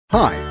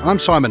Hi, I'm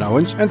Simon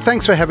Owens, and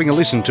thanks for having a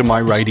listen to my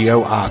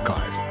radio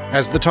archive.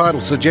 As the title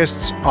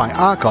suggests, I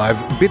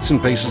archive bits and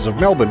pieces of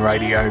Melbourne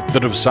radio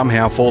that have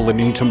somehow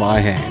fallen into my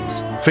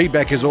hands.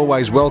 Feedback is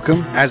always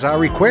welcome, as are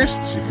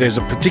requests. If there's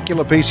a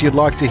particular piece you'd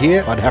like to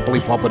hear, I'd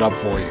happily pop it up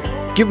for you.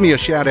 Give me a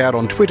shout out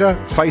on Twitter,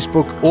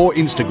 Facebook or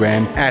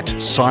Instagram at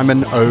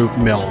Simon O.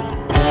 Melb.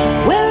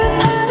 We're a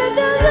part of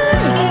your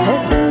life,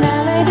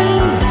 personality,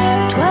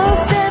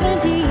 1278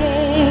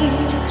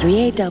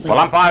 3AW. Well,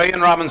 umpire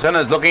Ian Robinson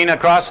is looking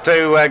across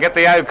to get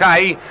the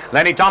OK.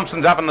 Lenny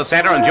Thompson's up in the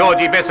centre and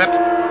Georgie Bissett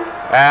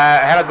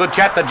had a good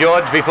chat to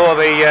George before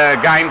the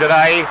game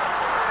today.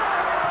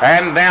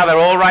 And now they're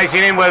all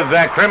racing in with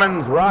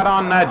Crimmins right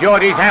on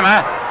Georgie's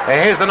hammer.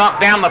 Here's the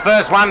knockdown. The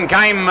first one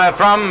came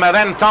from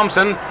then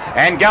Thompson,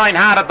 and going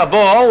hard at the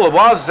ball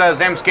was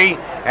Zemsky.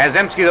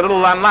 Zemsky a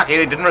little unlucky.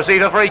 He didn't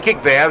receive a free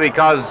kick there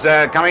because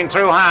coming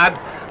through hard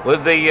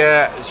with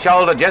the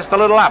shoulder just a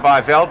little up,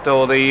 I felt,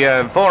 or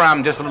the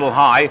forearm just a little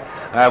high,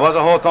 was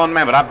a Hawthorn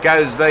member. Up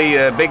goes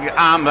the big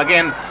arm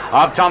again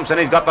of Thompson.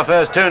 He's got the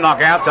first two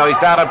knockouts, so he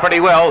started pretty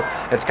well.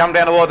 It's come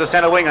down toward the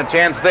centre wing, a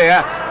chance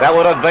there. That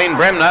would have been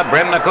Bremner.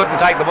 Bremner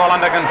couldn't take the ball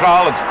under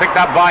control. It's picked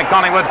up by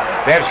Collingwood.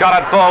 They've shot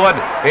it forward.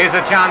 Here's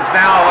a chance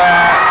now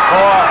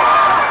for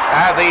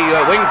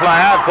the wing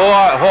player for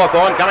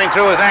Hawthorn coming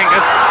through as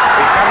Angus.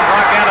 He comes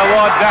right down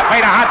toward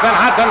Peter Hudson.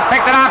 Hudson's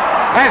picked it up.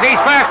 Has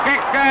his first kick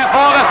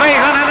for the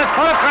season, and it's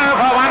put it through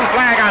for one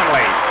flag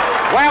only.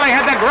 Well, he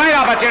had the great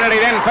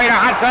opportunity then, Peter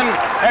Hudson,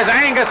 as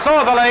Angus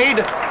saw the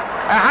lead.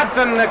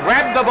 Hudson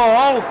grabbed the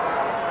ball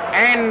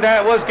and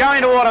was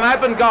going toward an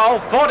open goal,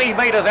 40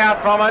 metres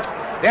out from it,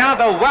 down at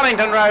the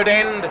Wellington Road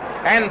end,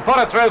 and put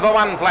it through for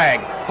one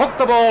flag. Hooked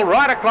the ball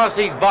right across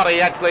his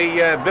body, actually,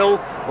 Bill,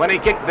 when he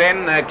kicked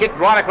then, kicked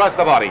right across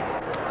the body.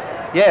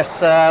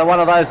 Yes, one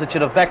of those that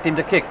should have backed him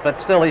to kick,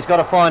 but still he's got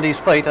to find his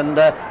feet, and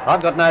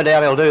I've got no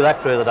doubt he'll do that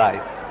through the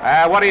day.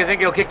 What do you think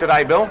he'll kick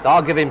today, Bill?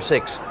 I'll give him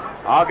 6.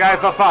 I'll go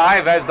for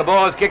 5 as the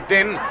ball is kicked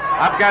in.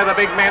 Up go the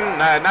big men.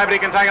 Nobody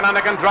can take it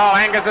under control.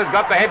 Angus has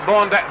got the head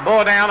bore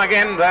down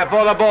again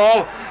for the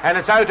ball, and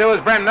so too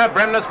is Bremner.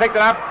 Bremner's picked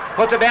it up,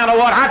 puts it down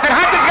toward Hudson.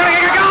 Hudson's going to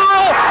get a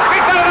goal!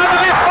 He's got it on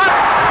the left foot,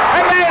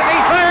 and there's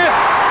his first.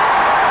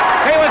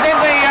 He was in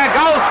the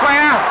goal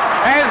square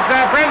as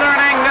Bremner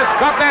and Angus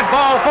got that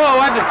ball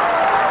forward.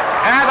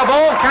 The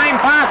ball came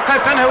past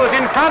Clifton, who was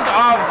in front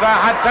of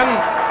Hudson.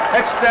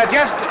 It's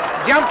just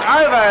jumped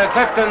over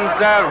Clifton's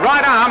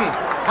right arm.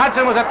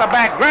 Hudson was at the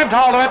back, grabbed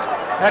hold of it,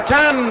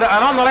 turned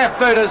and on the left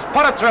boot has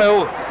put it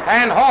through,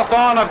 and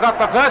Hawthorn have got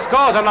the first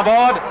scores on the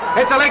board.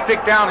 It's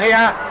electric down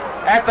here.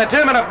 At the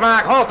 2-minute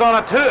mark, Hawthorn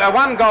are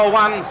 1 goal,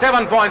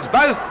 7 points,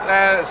 both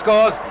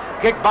scores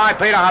kicked by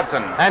Peter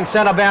Hudson. And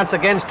centre bounce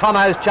against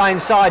Tomo's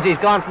changed sides. He's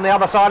gone from the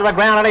other side of the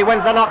ground and he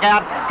wins the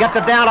knockout. Gets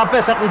it down to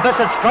Bissett, and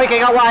Bissett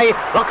streaking away.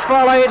 Looks for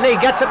a lead and he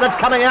gets it, and it's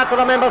coming out to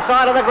the member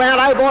side of the ground.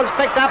 Oborn's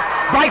picked up,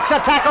 breaks a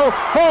tackle,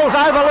 falls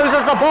over,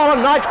 loses the ball, and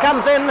Knights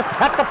comes in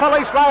at the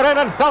police road end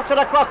and belts it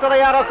across to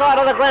the outer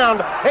side of the ground.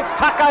 It's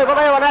Tuck over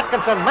there and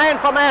Atkinson, man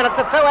for man. It's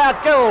a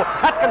 2-out duel.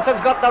 Atkinson's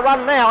got the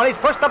run now and he's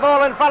pushed the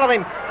ball in front of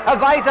him.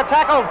 Evades a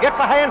tackle,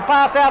 gets a hand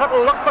pass out.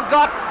 It'll look for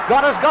Gott.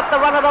 Gott has got the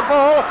run of the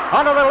ball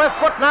onto the left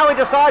foot. Now he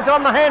decides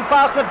on the hand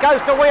pass, and it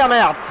goes to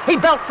Wearmouth. He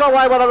belts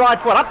away with the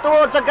right foot up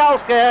towards the goal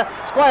square,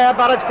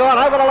 but it's gone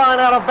over the line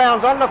out of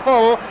bounds on the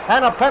full,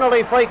 and a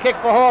penalty free kick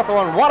for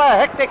Hawthorn. What a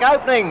hectic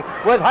opening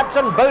with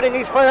Hudson booting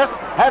his first.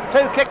 Had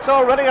 2 kicks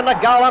already, and the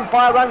goal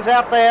umpire runs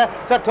out there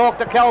to talk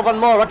to Kelvin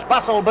Moore. It's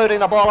Bustle booting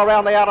the ball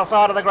around the outer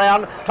side of the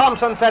ground.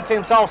 Thompson sets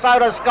himself, so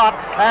does Scott,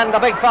 and the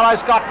big fellow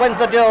Scott wins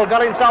the duel.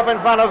 Got himself in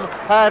front of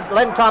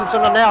Len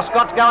Thompson, and now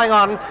Scott's going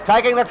on,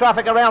 taking the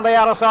traffic around the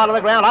outer side of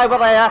the ground. Over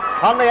there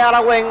on the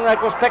outer wing,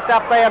 it was picked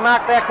up there,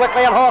 marked there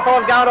quickly, and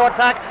Hawthorn going to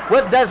attack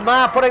with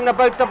Desmar putting the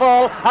boot to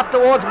ball up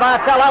towards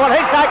Martello, and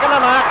he's taken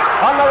the mark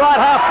on the right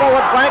half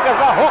forward flank as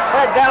the Hawks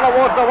head down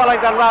towards the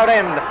Wellington Road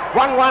end.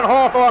 1-1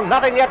 Hawthorn,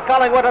 nothing yet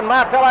Collingwood, and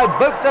Martello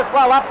boots this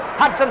well up.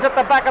 Hudson's at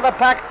the back of the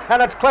pack,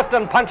 and it's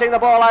Clifton punching the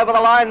ball over the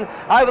line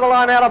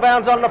out of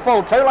bounds on the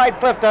full. Too late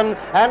Clifton,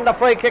 and the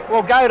free kick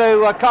will go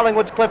to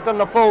Collingwood's Clifton,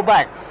 the full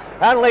back.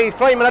 Only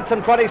 3 minutes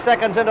and 20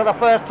 seconds into the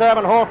first term,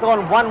 and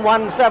Hawthorn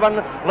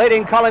 1-1-7,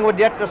 leading Collingwood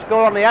yet to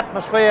score, and the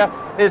atmosphere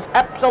is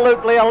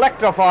absolutely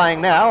electrifying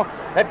now.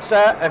 It's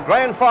a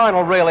grand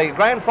final, really,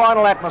 grand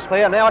final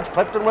atmosphere. Now it's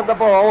Clifton with the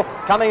ball,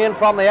 coming in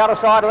from the outer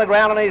side of the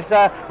ground, and he's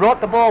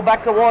brought the ball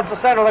back towards the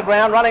centre of the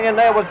ground. Running in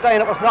there was Dean.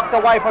 It was knocked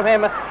away from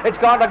him. It's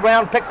gone to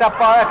ground, picked up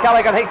by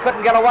Callaghan. He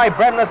couldn't get away.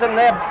 Bremner's in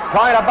there,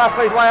 trying to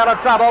bustle his way out of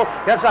trouble.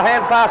 Gets a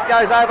hand pass,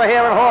 goes over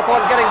here, and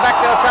Hawthorn getting back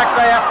to attack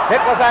there.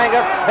 It was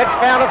Angus. It's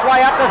found its way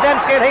up to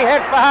Zemsky, and he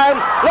heads for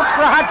home. Looks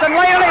for Hudson.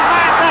 Leonie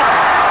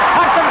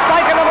Hudson's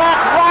taken the mark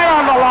right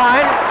on the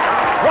line.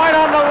 Right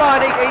on the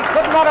line. He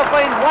could not have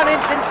been 1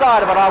 inch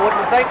inside of it, I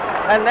wouldn't think.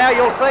 And now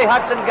you'll see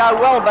Hudson go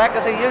well back,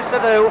 as he used to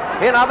do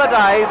in other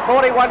days,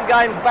 41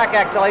 games back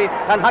actually,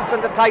 and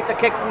Hudson to take the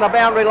kick from the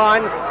boundary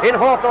line in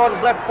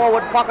Hawthorn's left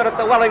forward pocket at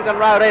the Wellington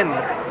Road end.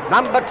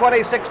 Number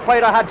 26,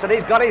 Peter Hudson.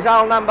 He's got his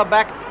old number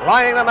back,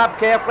 lining them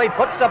up carefully,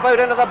 puts the boot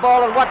into the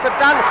ball, and what's it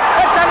done?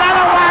 It's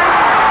another one!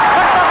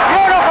 It's a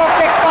beautiful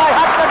kick by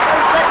Hudson for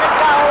his second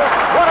goal.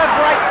 What a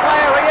great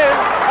player he is,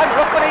 and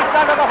look what he's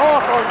done to the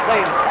Hawthorn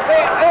team.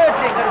 They're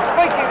urging and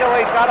screeching to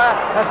each other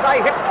as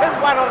they hit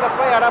 2-1 on the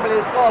 3RW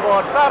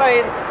scoreboard.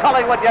 13,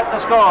 Collingwood get the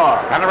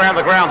score. And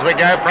around the grounds we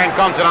go. Frank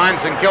Considine,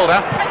 St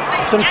Kilda.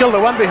 St Kilda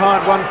 1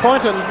 behind 1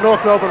 point, and North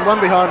Melbourne 1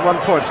 behind 1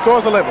 point.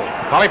 Scores are level.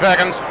 Polly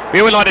Perkins.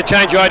 You would like to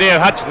change your idea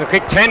of Hudson to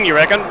kick 10, you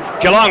reckon?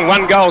 Geelong,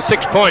 1 goal,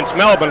 6 points.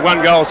 Melbourne,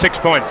 1 goal, 6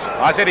 points.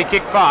 I said he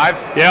kicked 5.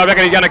 Yeah, I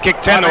reckon he's going to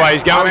kick 10 the way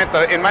he's going.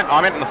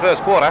 I meant in the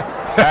first quarter.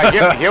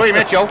 Huey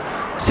Mitchell.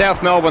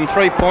 South Melbourne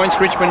 3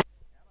 points, Richmond.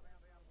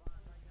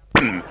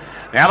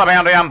 Now the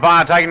boundary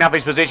umpire taking up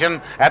his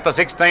position at the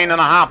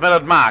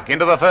 16.5-minute mark.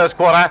 Into the first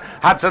quarter,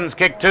 Hudson's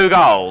kicked 2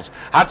 goals.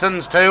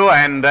 Hudson's 2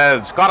 and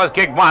Scott has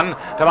kicked 1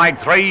 to make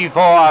 3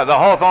 for the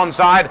Hawthorn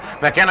side.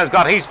 McKenna's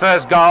got his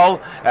first goal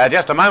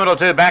just a moment or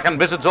two back, and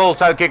Bissett's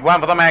also kicked 1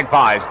 for the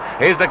Magpies.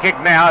 Here's the kick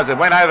now as it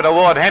went over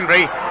toward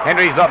Henry.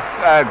 Henry's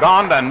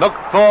gone and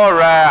looked for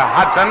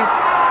Hudson.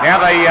 Now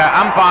the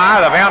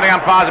umpire, the boundary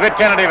umpire, is a bit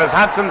tentative as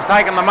Hudson's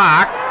taken the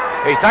mark.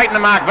 He's taken the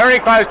mark very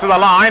close to the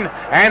line,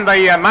 and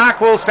the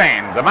mark will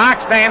stand. The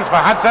mark stands for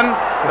Hudson.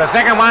 The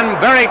second one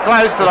very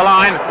close to the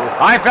line.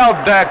 I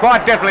felt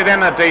quite definitely then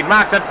that he'd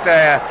marked it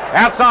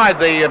outside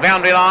the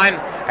boundary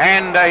line,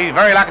 and he's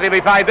very lucky to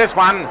be paid this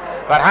one.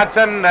 But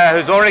Hudson,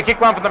 who's already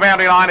kicked 1 from the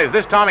boundary line, is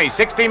this time he's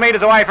 60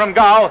 metres away from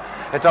goal.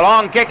 It's a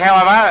long kick,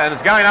 however, and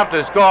it's going up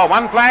to score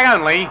 1 flag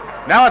only.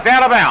 Now it's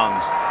out of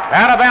bounds.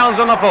 Out of bounds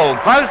on the full,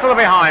 close to the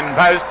behind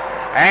post.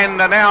 And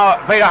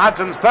now Peter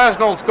Hudson's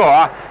personal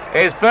score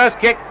is first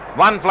kick,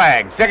 1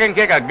 flag. Second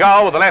kick, a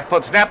goal with a left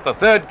foot snap. The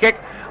third kick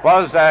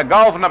was a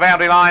goal from the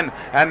boundary line.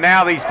 And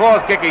now the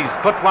fourth kick, he's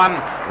put 1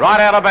 right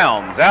out of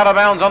bounds. Out of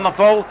bounds on the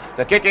full.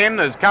 The kick in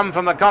has come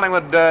from the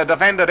Collingwood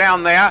defender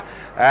down there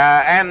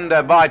and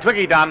by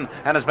Twiggy Dunn,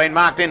 and has been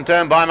marked in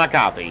turn by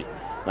McCarthy.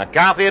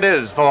 McCarthy it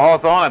is for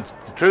Hawthorn. It's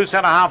the true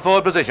centre-half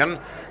forward position.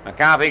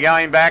 McCarthy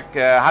going back,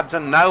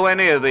 Hudson nowhere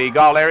near the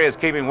goal area, is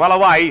keeping well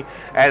away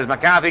as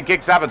McCarthy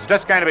kicks up. It's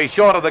just going to be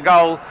short of the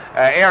goal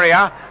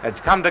area. It's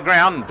come to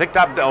ground, picked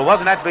up, or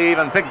wasn't actually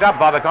even picked up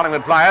by the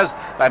Collingwood players.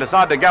 They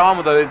decided to go on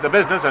with the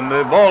business, and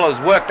the ball has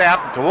worked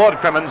out toward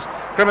Crimmins.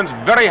 Crimmins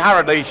very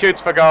hurriedly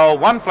shoots for goal.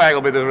 1 flag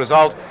will be the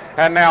result,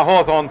 and now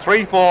Hawthorn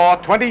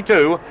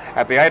 3-4-22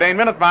 at the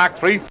 18-minute mark.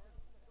 3-4.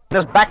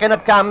 Just back in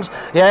it comes.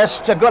 Yes,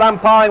 it's a good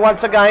umpiring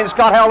once again.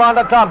 Scott held on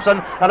to Thompson,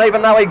 and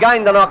even though he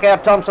gained the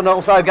knockout, Thompson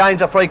also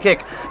gains a free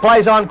kick.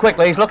 Plays on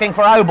quickly. He's looking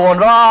for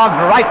Auburn.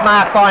 Oh, great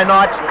mark by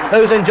Knights,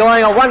 who's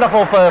enjoying a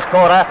wonderful first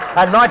quarter,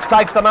 and Knights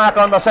takes the mark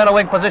on the centre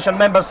wing position,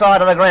 member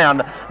side of the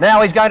ground.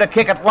 Now he's going to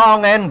kick it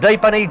long and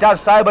deep, and he does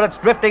so, but it's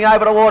drifting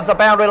over towards the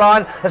boundary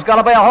line. There's got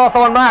to be a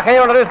Hawthorn mark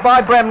here, and it is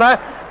by Bremner.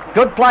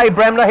 Good play,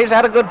 Bremner. He's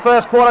had a good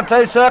first quarter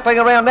too, circling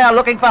around now,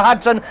 looking for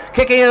Hudson,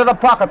 kicking into the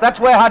pocket.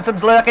 That's where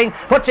Hudson's lurking.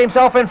 Puts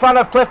himself in front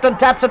of Clifton,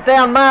 taps it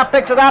down. Marr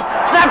picks it up,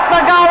 snaps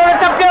the goal, and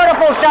it's a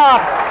beautiful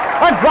shot.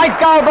 A great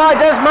goal by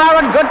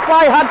Desmar, and good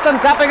play, Hudson,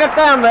 tapping it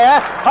down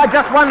there. I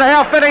just wonder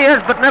how fit he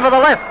is, but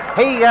nevertheless,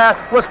 he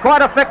was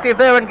quite effective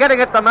there in getting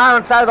it to Marr,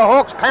 and so the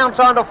Hawks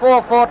pounce on to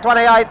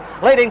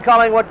 4-4-28, leading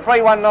Collingwood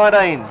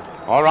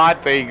 3-1-19. All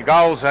right, the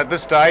goals at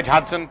this stage,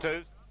 Hudson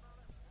 2.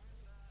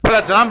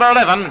 It's number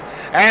 11,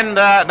 and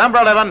number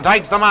 11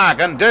 takes the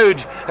mark, and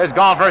Dooge has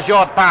gone for a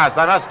short pass.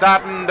 They must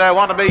start and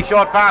want to be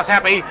short pass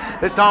happy.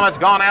 This time it's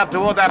gone out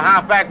toward that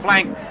half-back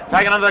flank,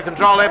 taken under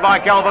control there by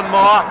Kelvin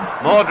Moore.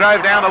 Moore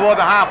drove down toward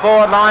the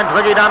half-forward line.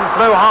 Twiggy Dunn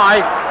flew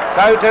high.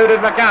 So too did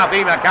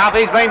McCarthy.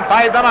 McCarthy's been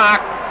paid the mark,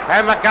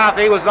 and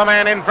McCarthy was the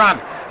man in front.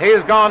 He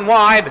has gone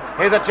wide.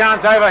 Here's a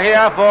chance over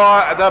here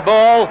for the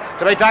ball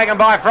to be taken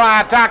by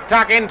Fryer.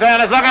 Tuck in turn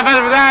is looking for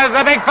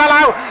the big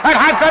fellow, and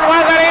Hudson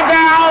won't let him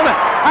down.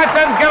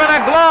 Hudson's given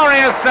a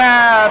glorious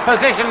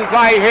position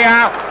play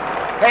here.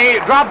 He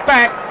dropped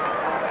back,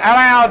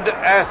 allowed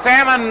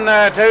Salmon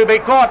to be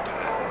caught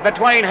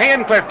between he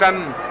and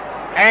Clifton,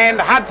 and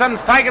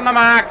Hudson's taken the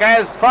mark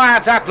as Fryer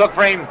Tuck looked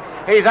for him.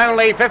 He's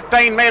only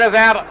 15 metres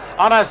out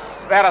on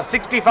about a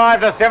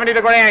 65 to 70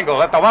 degree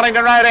angle at the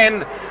Wellington Road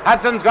end.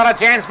 Hudson's got a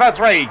chance for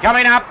 3.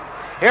 Coming up,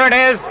 here it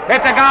is.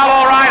 It's a goal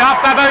all right.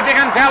 Off the boot, you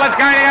can tell it's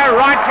going to go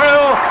right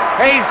through.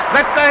 He's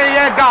split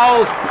the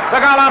goals. The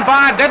goal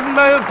umpire didn't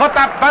move, put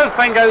up both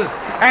fingers,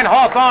 and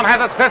Hawthorn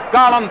has its 5th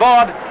goal on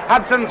board.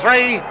 Hudson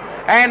 3.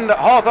 And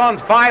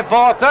Hawthorn's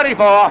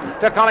 5-4-34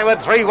 to Collingwood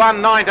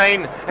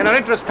 3-1-19 in an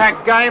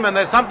interest-packed game, and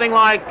there's something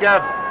like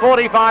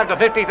 45 to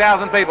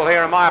 50,000 people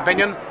here, in my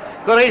opinion.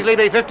 Could easily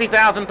be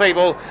 50,000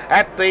 people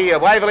at the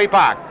Waverley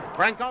Park.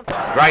 Great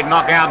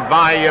knockout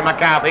by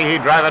McCarthy. He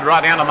drove it right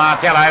down to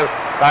Martello,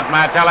 but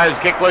Martello's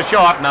kick was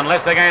short, and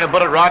unless they're going to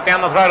put it right down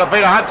the throat of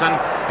Peter Hudson,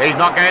 he's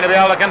not going to be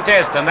able to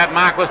contest, and that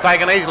mark was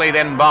taken easily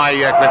then by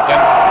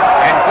Clifton.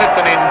 And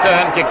Clifton in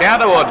turn kicked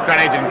out towards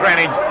Greenwich, and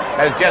Greenwich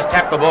has just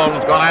tapped the ball and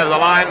it's gone over the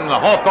line. The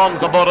Hawthorn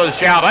supporters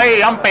shout,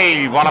 "Hey,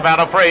 umpy, what about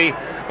a free?"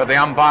 But the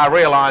umpire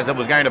realised it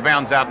was going to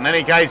bounce out in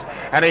any case,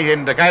 and he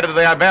indicated to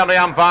the boundary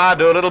umpire,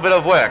 do a little bit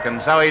of work,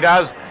 and so he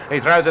does. He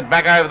throws it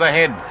back over the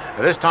head.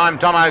 This time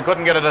Tomo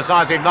couldn't get a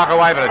decisive knock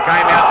away, but it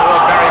came out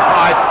towards Barry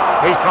Price.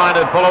 He's trying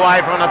to pull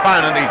away from an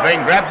opponent. He's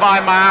being grabbed by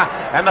Marr,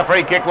 and the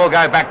free kick will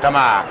go back to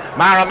Marr.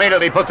 Marr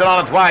immediately puts it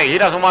on its way. He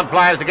doesn't want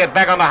players to get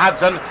back onto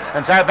Hudson,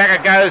 and so back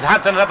it goes.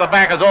 Hudson at the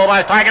back is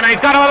almost taken.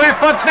 He's got a left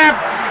foot snap,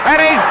 and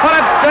he's put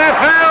it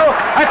through.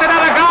 It's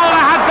another goal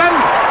to Hudson.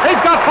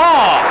 He's got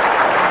 4.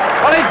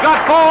 Well, he's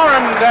got 4,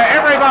 and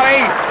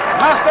everybody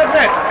must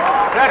admit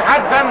that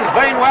Hudson's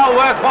been well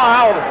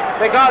worthwhile,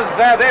 because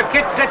they've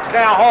kicked 6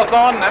 now,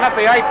 Hawthorn, and at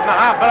the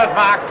 8.5-minute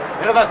mark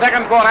into the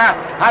second quarter,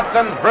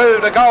 Hudson's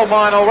proved a goal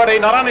mine already,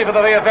 not only for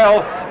the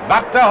VFL,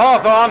 but to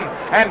Hawthorn,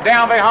 and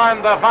down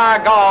behind the far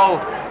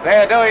goal,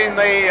 they're doing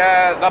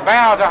the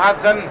bow to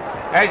Hudson.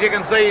 As you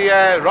can see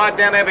right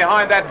down there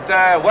behind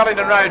that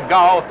Wellington Road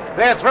goal,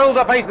 they're thrilled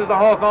to pieces, the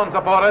Hawthorn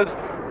supporters.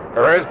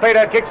 Whereas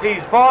Peter kicks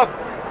his 4th.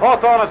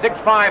 Hawthorn a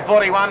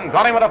 6.5.41,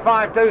 got him at a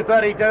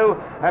 5.2.32,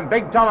 and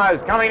Big Tomo's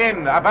coming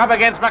in up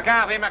against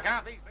McCarthy.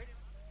 McCarthy's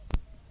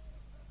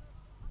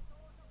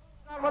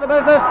with the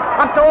business,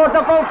 up towards the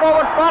full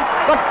forward spot,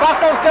 but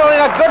Bussel's doing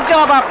a good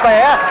job up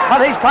there,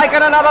 and he's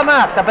taken another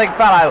mark, the big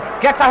fellow.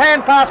 Gets a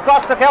hand pass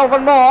across to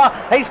Kelvin Moore.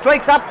 He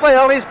streaks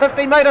upfield, he's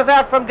 50 metres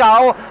out from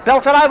goal,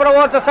 belts it over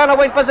towards the centre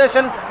wing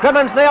position.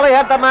 Crimmins nearly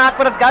had the mark,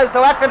 but it goes to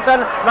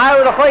Atkinson.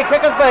 No, the free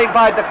kick is being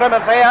played to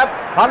Crimmins here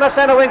on the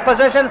centre wing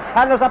position,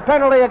 and there's a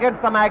penalty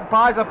against the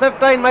Magpies, a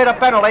 15-metre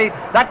penalty.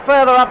 That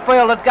further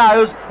upfield it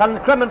goes,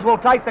 and Crimmins will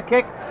take the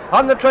kick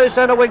on the true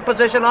centre wing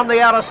position on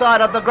the outer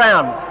side of the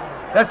ground.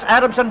 It's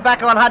Adamson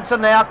back on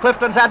Hudson now.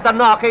 Clifton's had the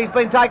knock. He's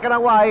been taken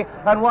away,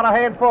 and what a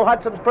handful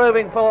Hudson's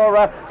proving for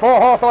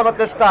Hawthorn at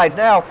this stage.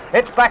 Now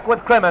it's back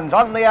with Crimmins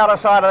on the outer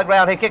side of the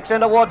ground. He kicks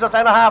in towards the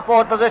centre half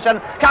forward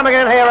position. Coming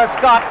in here is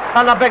Scott,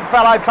 and the big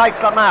fellow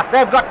takes the mark.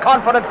 They've got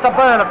confidence to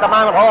burn at the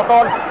moment,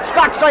 Hawthorn.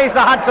 Scott sees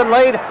the Hudson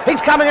lead. He's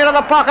coming into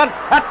the pocket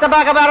at the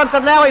back of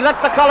Adamson now. He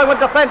lets the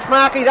Collingwood defence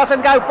mark. He doesn't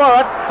go for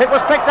it. It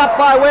was picked up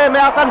by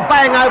Wearmouth, and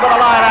bang over the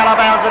line, out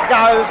of bounds it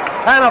goes,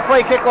 and a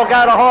free kick will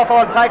go to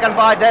Hawthorn, taken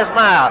by Desmond.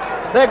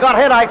 They've got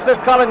headaches, this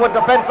Collingwood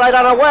defence. They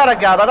don't know where to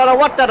go. They don't know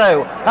what to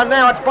do. And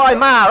now it's by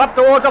Marr up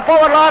towards the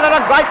forward line, and a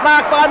great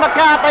mark by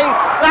McCarthy.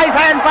 Lays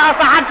hand pass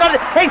to Hudson.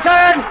 He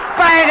turns.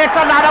 Bang! It's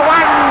another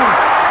one.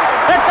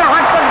 It's a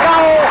Hudson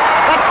goal.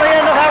 That's the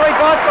end of Harry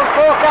Beitzel's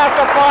forecast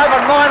of 5,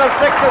 and mine of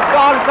 6 has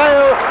gone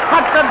too.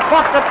 Hudson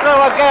popped it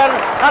through again,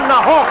 and the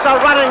Hawks are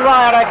running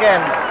riot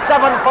again.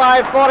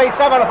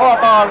 7-5-47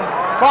 Hawthorn.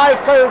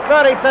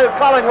 5-2-32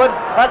 Collingwood,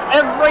 and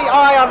every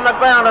eye on the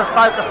ground is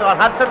focused on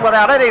Hudson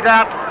without any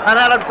doubt, and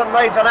Adamson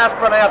needs an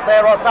aspirin out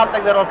there or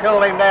something that'll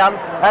cool him down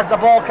as the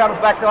ball comes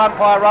back to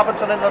umpire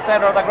Robinson in the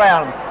centre of the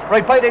ground.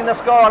 Repeating the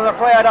score on the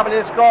 3AW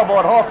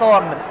scoreboard,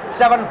 Hawthorn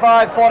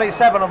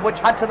 7-5-47, of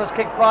which Hudson has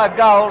kicked 5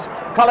 goals.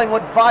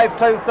 Collingwood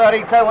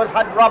 5-2-32 as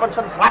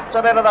Robinson slaps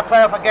it into the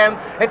turf again.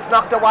 It's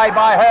knocked away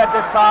by Hurd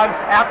this time,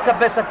 out to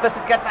Bissett.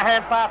 Bissett gets a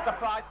hand pass to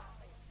Price.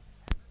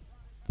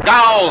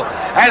 Goal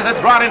as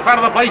it's right in front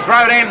of the Police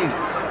Road end.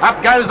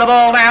 Up goes the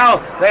ball now.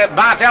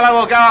 Bartello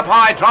will go up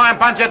high, try and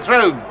punch it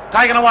through.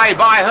 Taken away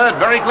by Hurd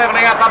very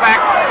cleverly out the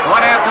back. One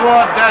out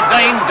toward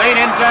Dean.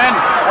 Dean in turn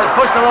has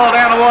pushed the ball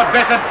down toward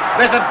Bissett.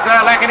 Bissett's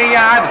lacking a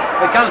yard.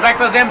 It comes back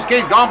to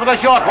Zemsky. He's gone for the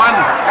short one,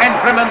 and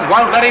Crimmins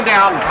won't let him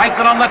down.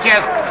 Takes it on the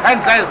chest and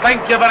says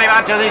thank you very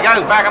much as he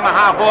goes back on the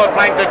half forward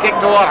flank to kick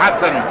toward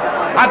Hudson.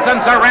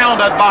 Hudson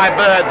surrounded by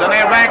birds, and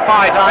they're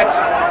magpie types.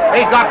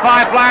 He's got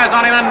 5 players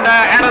on him, and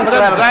Adamson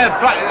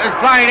is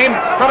playing him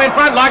from in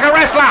front like a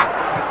wrestler.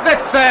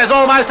 This is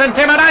almost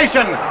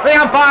intimidation. The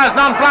umpire's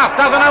nonplussed,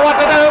 doesn't know what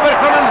to do, but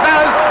Crimmins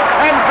does,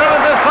 and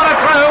Crimmins has put it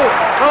through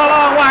from a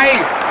long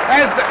way.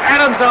 As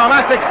Adamson, I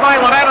must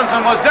explain what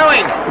Adamson was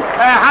doing.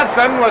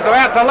 Hudson was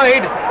about to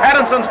lead.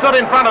 Adamson stood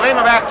in front of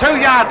him, about 2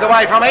 yards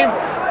away from him,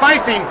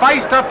 facing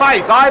face to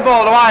face,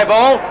 eyeball to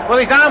eyeball,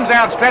 with his arms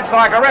outstretched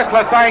like a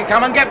wrestler, saying,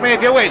 "Come and get me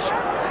if you wish."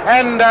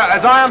 And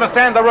as I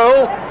understand the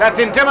rule, that's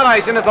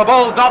intimidation if the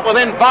ball's not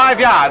within 5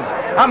 yards.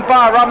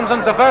 Umpire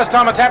Robinson's the first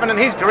time it's happened in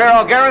his career,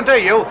 I'll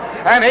guarantee you,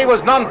 and he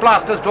was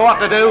nonplussed as to what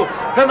to do.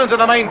 Crimmins in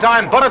the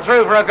meantime put it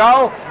through for a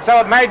goal, so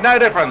it made no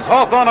difference.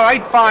 Hawthorn are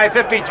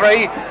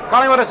 8-5-53,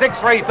 Collingwood are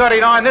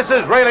 6-3-39. This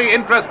is really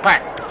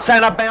interest-packed.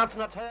 Centre bounce,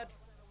 and it's Hurd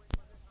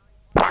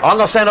on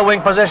the centre wing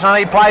position, and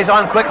he plays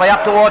on quickly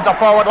up towards the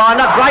forward line.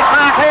 A great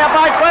mark here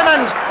by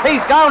Crimmins.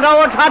 He's going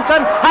towards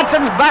Hudson.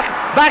 Hudson's back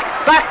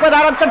with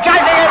Adamson,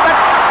 chasing him, but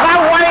no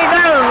way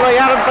down, Lee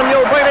Adamson.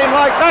 You'll beat him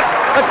like that.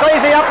 It's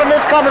easy up in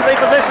this commentary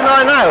position,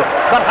 I know,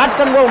 but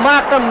Hudson will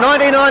mark them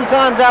 99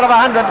 times out of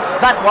 100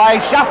 that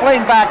way,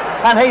 shuffling back,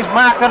 and he's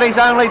marked it. He's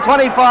only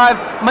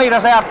 25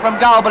 metres out from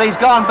goal, but he's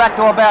gone back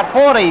to about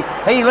 40.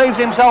 He leaves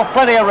himself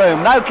plenty of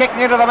room. No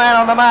kicking into the man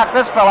on the mark,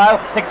 this fellow,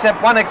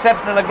 except one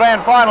exception in the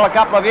grand final a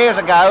couple of years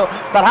ago.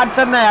 But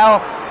Hudson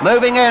now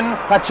moving in,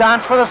 a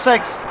chance for the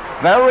 6th.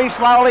 very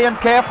slowly and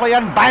carefully,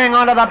 and bang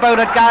onto the boot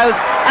it goes,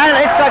 and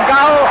it's a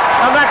goal,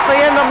 and that's the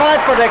end of my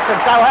prediction.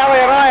 So Howie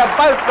and I have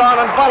both gone,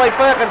 and Polly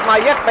Perkins may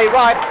yet be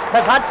right,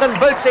 as Hudson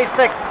boots his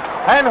 6th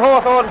and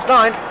Hawthorn's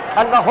 9th,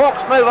 and the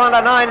Hawks move on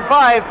to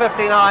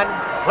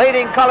 9-5-59,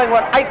 leading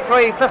Collingwood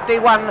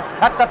 8-3-51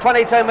 at the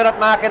 22-minute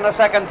mark in the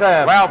second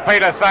term. Well,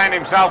 Peter's saying to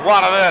himself,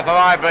 what on earth have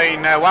I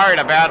been worried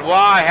about?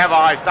 Why have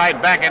I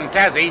stayed back in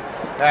Tassie,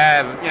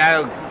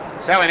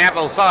 selling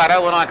apple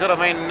cider when I could have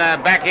been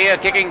back here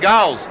kicking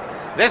goals?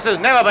 This has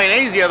never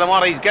been easier than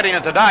what he's getting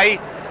it today,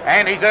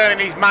 and he's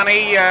earning his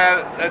money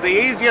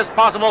the easiest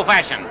possible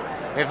fashion.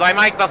 If they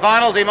make the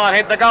finals, he might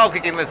hit the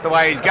goal-kicking list the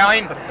way he's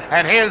going.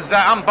 And here's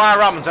umpire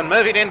Robinson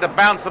moving in to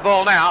bounce the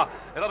ball now.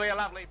 It'll be a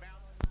lovely bounce.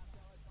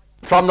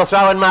 From the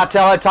throw in,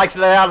 Martello takes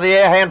it out of the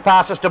air, hand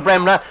passes to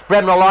Bremner.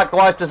 Bremner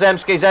likewise to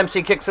Zemski.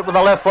 Zemski kicks it with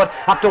the left foot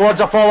up towards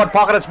the forward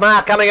pocket. It's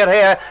Mark coming in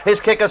here. His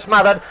kick is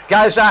smothered.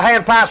 Goes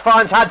hand pass,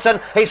 finds Hudson.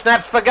 He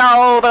snaps for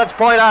goal, but it's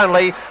point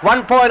only.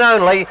 1 point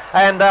only,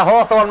 and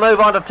Hawthorn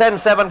move on to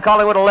 10-7,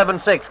 Collingwood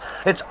 11-6.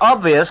 It's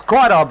obvious,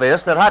 quite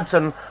obvious, that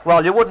Hudson,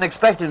 well, you wouldn't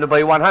expect him to be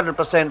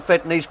 100%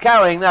 fit, and he's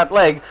carrying that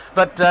leg,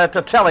 but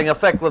to telling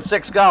effect with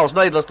 6 goals,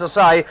 needless to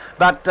say.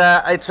 But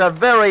it's a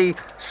very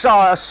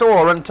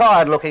sore and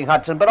tired looking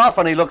Hudson, but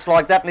often he looks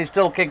like that and he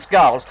still kicks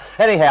goals.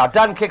 Anyhow,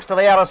 Dunn kicks to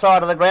the outer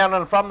side of the ground,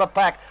 and from the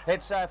pack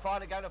it's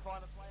finally going to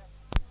find a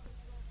player.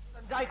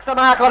 And takes the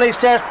mark on his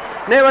chest,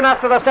 near enough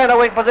to the centre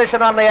wing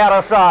position on the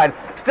outer side.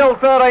 Still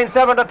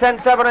 13-7 to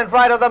 10-7 in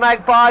favour of the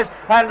Magpies,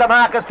 and the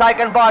mark is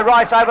taken by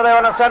Rice over there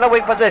in the centre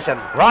wing position.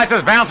 Rice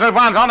has bounced it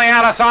once on the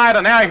outer side,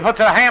 and now he puts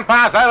a hand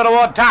pass over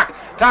toward Tuck.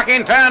 Tuck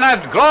in turn,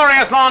 a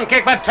glorious long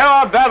kick, but two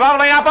are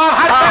bubbling up on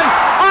Hudson.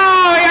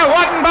 Oh, you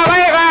wouldn't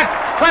believe it!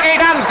 Twiggy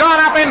Dunn's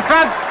gone up in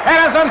front.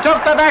 Edison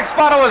took the back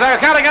spot. It was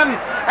O'Callaghan,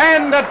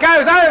 and it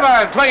goes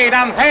over Twiggy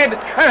Dunn's head.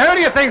 And who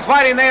do you think's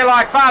waiting there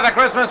like Father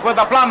Christmas with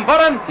the plum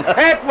pudding?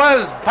 It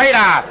was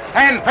Peter.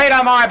 And Peter,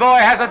 my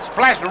boy, has it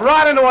splashed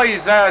right into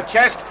his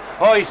chest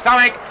or his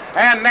stomach,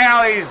 and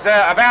now he's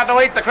about to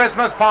eat the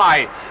Christmas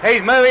pie.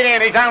 He's moving in.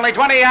 He's only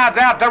 20 yards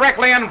out,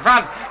 directly in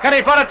front. Can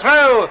he put it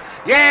through?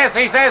 Yes,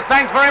 he says,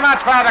 thanks very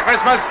much, Father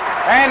Christmas.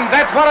 And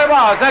that's what it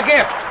was, a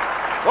gift.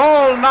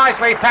 All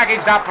nicely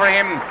packaged up for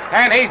him,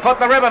 and he's put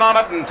the ribbon on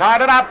it and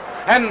tied it up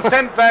and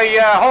sent the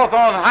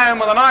Hawthorn home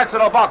with a nice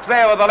little box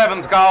there with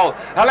 11th goal.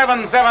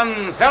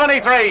 11-7,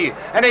 73,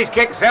 and he's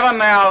kicked 7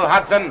 now,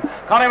 Hudson.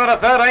 Got him at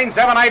a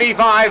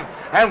 13-7-85,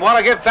 and what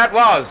a gift that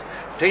was.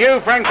 To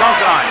you, Frank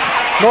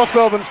Considine. North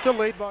Melbourne still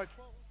lead by 12.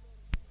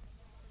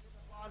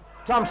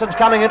 Thompson's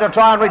coming in to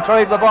try and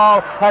retrieve the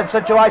ball. Had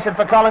situation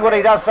for Collingwood.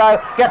 He does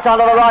so. Gets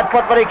onto the right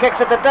foot, but he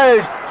kicks it to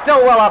Dews.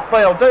 Still well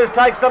upfield. Dews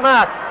takes the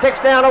mark. Kicks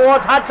down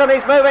towards Hudson.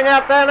 He's moving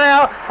out there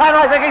now, and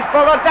I think he's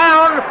pulled it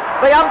down.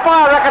 The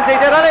umpire reckons he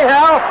did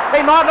anyhow.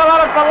 He might not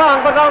have it for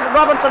long, but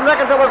Robinson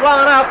reckons it was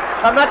long enough,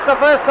 and that's the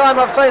first time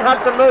I've seen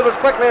Hudson move as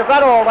quickly as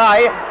that all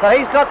day. But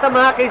he's got the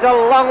mark. He's a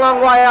long, long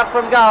way out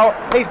from goal.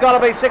 He's got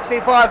to be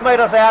 65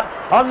 metres out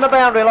on the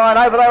boundary line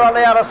over there on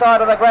the outer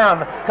side of the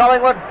ground.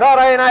 Collingwood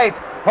 13-8.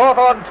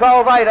 Hawthorn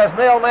 12-8 as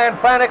Neil Mann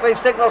frantically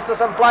signals to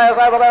some players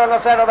over there in the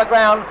centre of the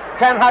ground.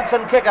 Can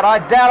Hudson kick it? I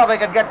doubt if he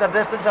can get the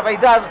distance. If he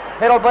does,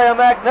 it'll be a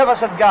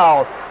magnificent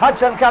goal.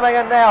 Hudson coming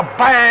in now.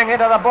 Bang!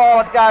 Into the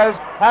ball it goes.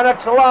 And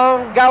it's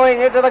long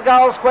going into the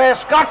goal square.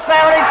 Scott's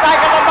there and he's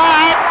taken the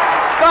mark.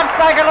 Scott's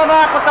taken the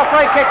mark with the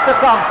free kicks to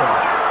Thompson.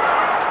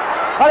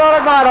 I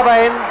thought it might have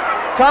been.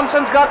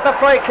 Thompson's got the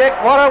free kick.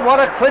 What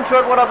a clincher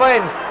it would have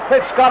been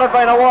if Scott had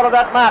been awarded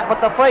that mark,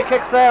 but the free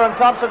kick's there and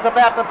Thompson's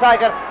about to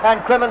take it, and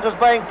Crimmins is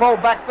being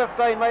pulled back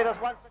 15 metres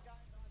once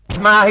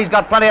again. He's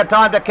got plenty of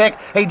time to kick.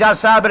 He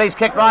does so, but he's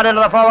kicked right into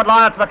the forward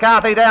line. It's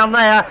McCarthy down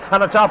there,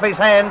 and it's off his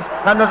hands,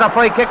 and there's a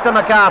free kick to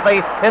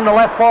McCarthy in the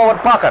left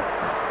forward pocket.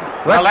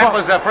 Well, that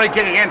was a free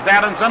kick against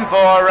Adamson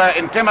for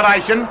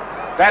intimidation.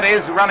 That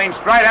is running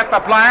straight at the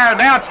player.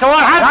 Now it's toward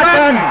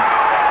Hudson!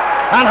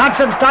 And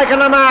Hudson's taken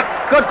the mark.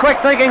 Good quick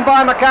thinking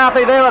by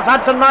McCarthy there as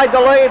Hudson made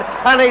the lead,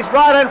 and he's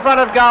right in front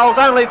of goals,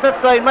 only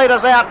 15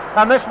 metres out,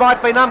 and this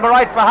might be number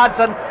 8 for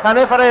Hudson, and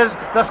if it is,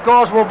 the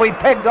scores will be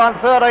pegged on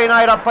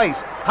 13-8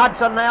 apiece.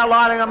 Hudson now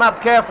lining them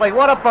up carefully.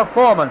 What a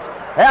performance.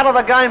 Out of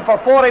the game for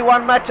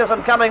 41 matches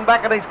and coming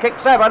back, and he's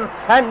kicked 7,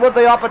 and with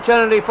the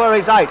opportunity for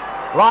his 8.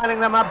 Lining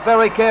them up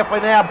very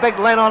carefully now. Big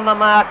Len on the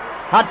mark.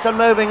 Hudson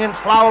moving in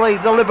slowly,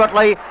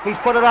 deliberately. He's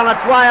put it on its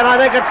way, and I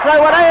think it's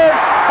through. It is,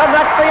 and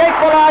that's the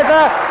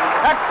equaliser.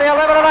 At the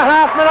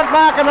 11.5-minute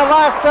mark in the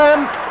last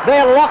term,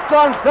 they're locked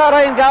on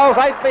 13 goals,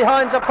 8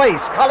 behinds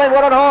apiece.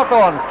 Collingwood and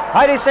Hawthorn,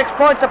 86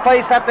 points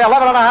apiece at the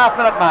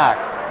 11.5-minute mark.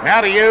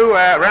 Now to you,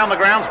 around the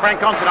grounds,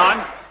 Frank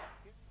Considine.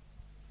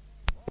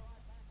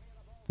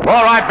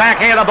 All right,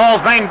 back here, the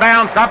ball's been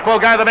bounced. Up will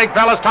go the big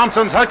fellas.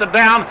 Thompson's hooked it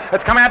down.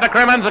 It's come out to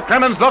Crimmins.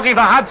 Crimmins looking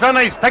for Hudson.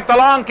 He's picked the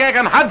long kick,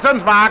 and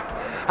Hudson's marked.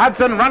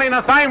 Hudson running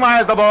the same way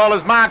as the ball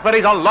is marked, but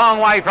he's a long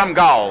way from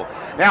goal.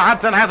 Now,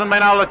 Hudson hasn't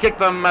been able to kick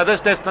them this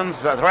distance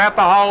throughout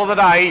the whole of the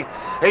day.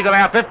 He's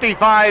about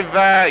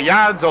 55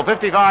 yards or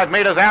 55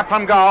 metres out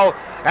from goal.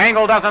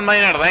 Angle doesn't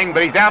mean anything,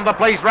 but he's down the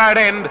police road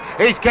end.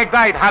 He's kicked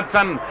 8,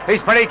 Hudson.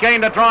 He's pretty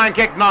keen to try and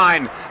kick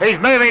 9. He's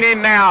moving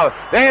in now.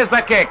 There's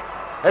the kick.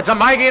 It's a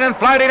making and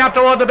floating up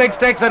toward the big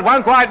sticks. It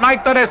won't quite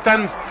make the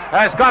distance.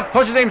 Scott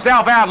pushes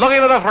himself out, looking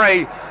for the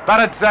 3,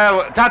 but it's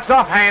touched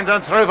off hands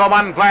and it's through for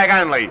 1 flag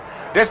only.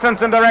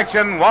 Distance and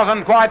direction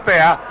wasn't quite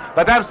there,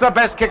 but that's the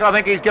best kick I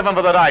think he's given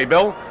for the day,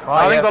 Bill.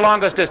 I think the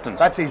longest distance.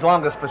 That's his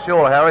longest for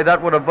sure, Harry.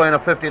 That would have been a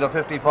 50 to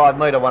 55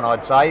 metre one,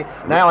 I'd say.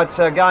 Now it's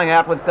going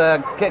out with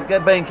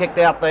being kicked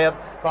out there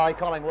by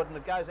Collingwood, and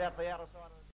it goes out the outer side.